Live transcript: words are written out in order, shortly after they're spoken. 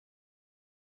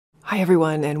Hi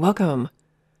everyone and welcome.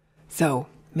 So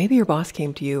maybe your boss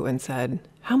came to you and said,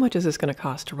 how much is this going to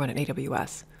cost to run an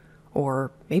AWS? Or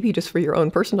maybe just for your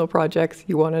own personal projects,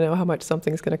 you want to know how much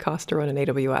something's going to cost to run an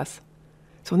AWS.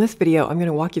 So in this video, I'm going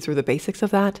to walk you through the basics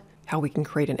of that, how we can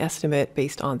create an estimate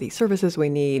based on the services we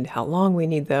need, how long we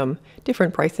need them,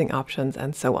 different pricing options,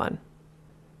 and so on.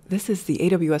 This is the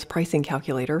AWS Pricing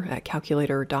Calculator at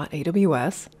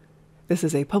calculator.aws. This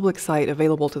is a public site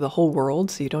available to the whole world,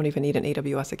 so you don't even need an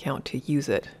AWS account to use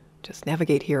it. Just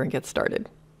navigate here and get started.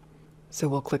 So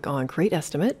we'll click on Create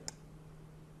Estimate.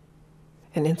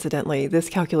 And incidentally, this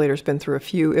calculator's been through a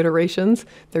few iterations.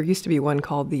 There used to be one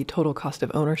called the Total Cost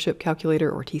of Ownership Calculator,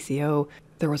 or TCO.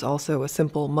 There was also a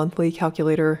simple monthly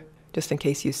calculator, just in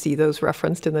case you see those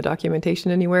referenced in the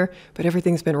documentation anywhere, but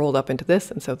everything's been rolled up into this,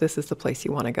 and so this is the place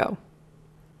you want to go.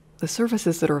 The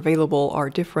services that are available are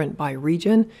different by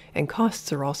region, and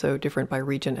costs are also different by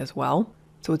region as well.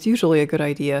 So it's usually a good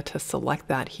idea to select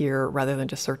that here rather than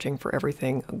just searching for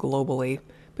everything globally.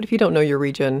 But if you don't know your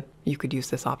region, you could use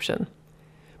this option.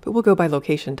 But we'll go by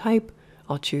location type.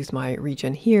 I'll choose my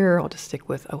region here. I'll just stick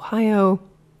with Ohio,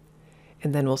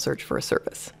 and then we'll search for a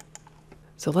service.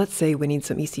 So let's say we need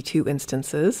some EC2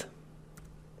 instances.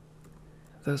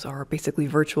 Those are basically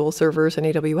virtual servers in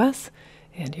AWS.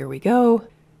 And here we go.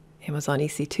 Amazon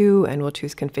EC2, and we'll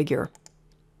choose Configure.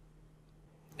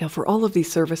 Now for all of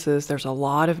these services, there's a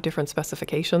lot of different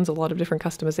specifications, a lot of different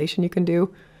customization you can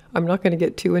do. I'm not going to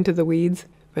get too into the weeds,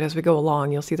 but as we go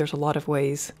along, you'll see there's a lot of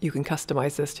ways you can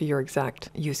customize this to your exact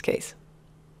use case.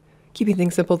 Keeping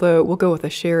things simple though, we'll go with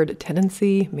a shared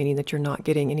tenancy, meaning that you're not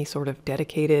getting any sort of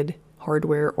dedicated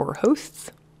hardware or hosts.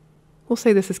 We'll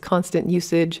say this is constant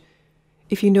usage.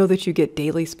 If you know that you get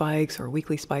daily spikes or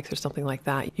weekly spikes or something like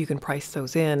that, you can price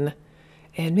those in.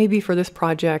 And maybe for this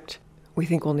project, we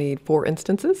think we'll need 4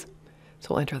 instances. So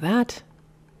we'll enter that.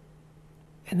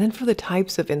 And then for the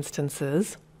types of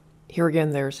instances, here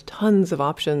again, there's tons of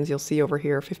options. You'll see over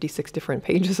here 56 different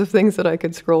pages of things that I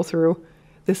could scroll through.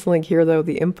 This link here, though,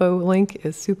 the info link,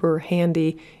 is super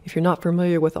handy. If you're not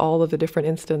familiar with all of the different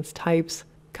instance types,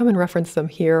 come and reference them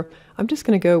here. I'm just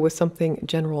going to go with something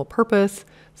general purpose,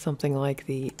 something like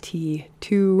the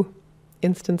T2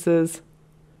 instances,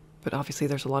 but obviously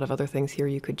there's a lot of other things here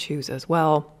you could choose as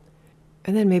well.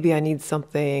 And then maybe I need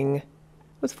something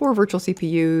with 4 virtual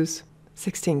CPUs,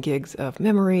 16 gigs of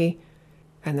memory,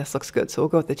 and this looks good. So we'll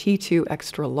go with the T2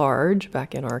 extra large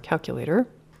back in our calculator,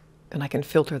 and I can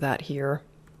filter that here.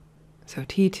 So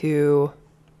T2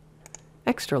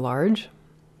 extra large,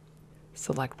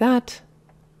 select that.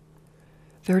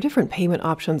 There are different payment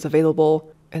options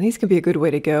available, and these can be a good way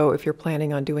to go if you're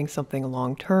planning on doing something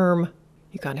long term.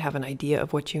 You kind of have an idea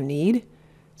of what you need.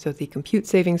 So the compute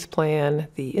savings plan,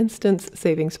 the instance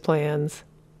savings plans,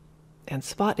 and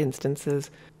spot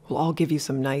instances will all give you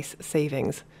some nice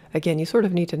savings. Again, you sort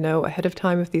of need to know ahead of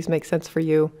time if these make sense for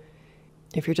you.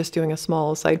 If you're just doing a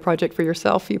small side project for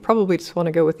yourself, you probably just want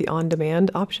to go with the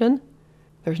on-demand option.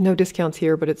 There's no discounts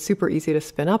here, but it's super easy to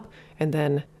spin up and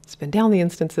then spin down the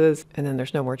instances, and then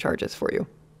there's no more charges for you.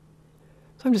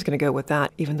 So I'm just going to go with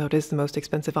that. Even though it is the most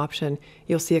expensive option,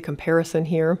 you'll see a comparison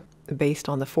here based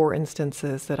on the 4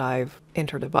 instances that I've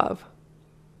entered above.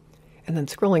 And then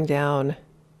scrolling down,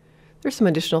 there's some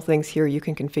additional things here you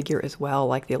can configure as well,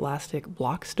 like the elastic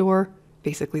block store,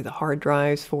 basically the hard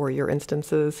drives for your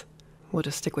instances. We'll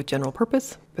just stick with general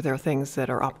purpose, but there are things that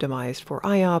are optimized for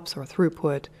IOPS or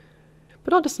throughput.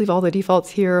 But I'll just leave all the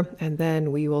defaults here, and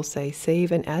then we will say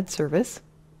Save and Add Service.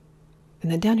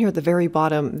 And then down here at the very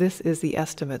bottom, this is the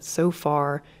estimate so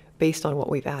far based on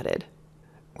what we've added.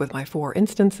 With my 4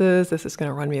 instances, this is going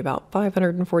to run me about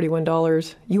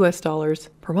 $541 US dollars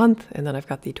per month, and then I've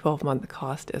got the 12-month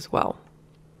cost as well.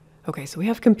 Okay, so we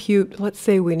have compute. Let's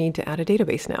say we need to add a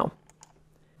database now.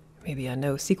 Maybe a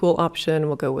NoSQL option.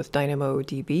 We'll go with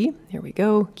DynamoDB. Here we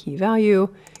go, key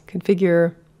value,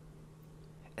 configure.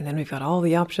 And then we've got all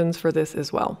the options for this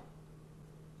as well.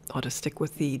 I'll just stick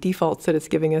with the defaults that it's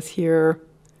giving us here.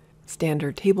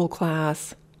 Standard table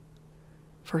class.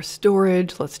 For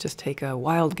storage, let's just take a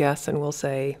wild guess and we'll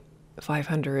say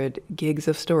 500 gigs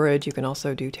of storage. You can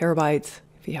also do terabytes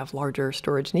if you have larger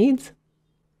storage needs.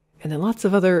 And then lots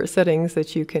of other settings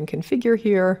that you can configure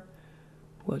here.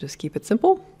 We'll just keep it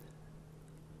simple.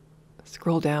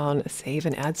 Scroll down, Save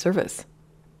and Add Service.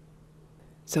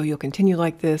 So you'll continue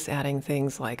like this, adding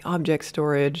things like object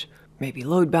storage, maybe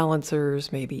load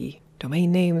balancers, maybe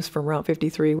domain names from Route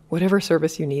 53, whatever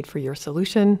service you need for your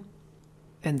solution,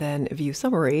 and then view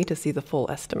summary to see the full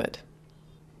estimate.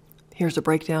 Here's a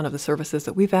breakdown of the services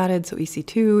that we've added, so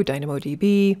EC2,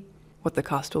 DynamoDB, what the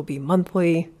cost will be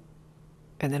monthly,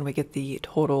 and then we get the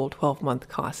total 12-month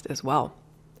cost as well.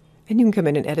 And you can come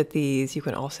in and edit these. You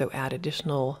can also add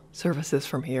additional services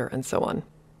from here and so on.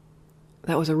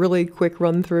 That was a really quick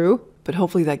run through, but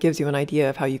hopefully that gives you an idea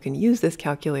of how you can use this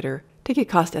calculator to get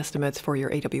cost estimates for your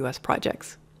AWS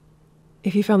projects.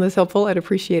 If you found this helpful, I'd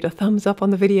appreciate a thumbs up on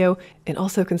the video and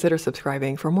also consider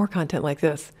subscribing for more content like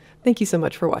this. Thank you so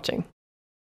much for watching.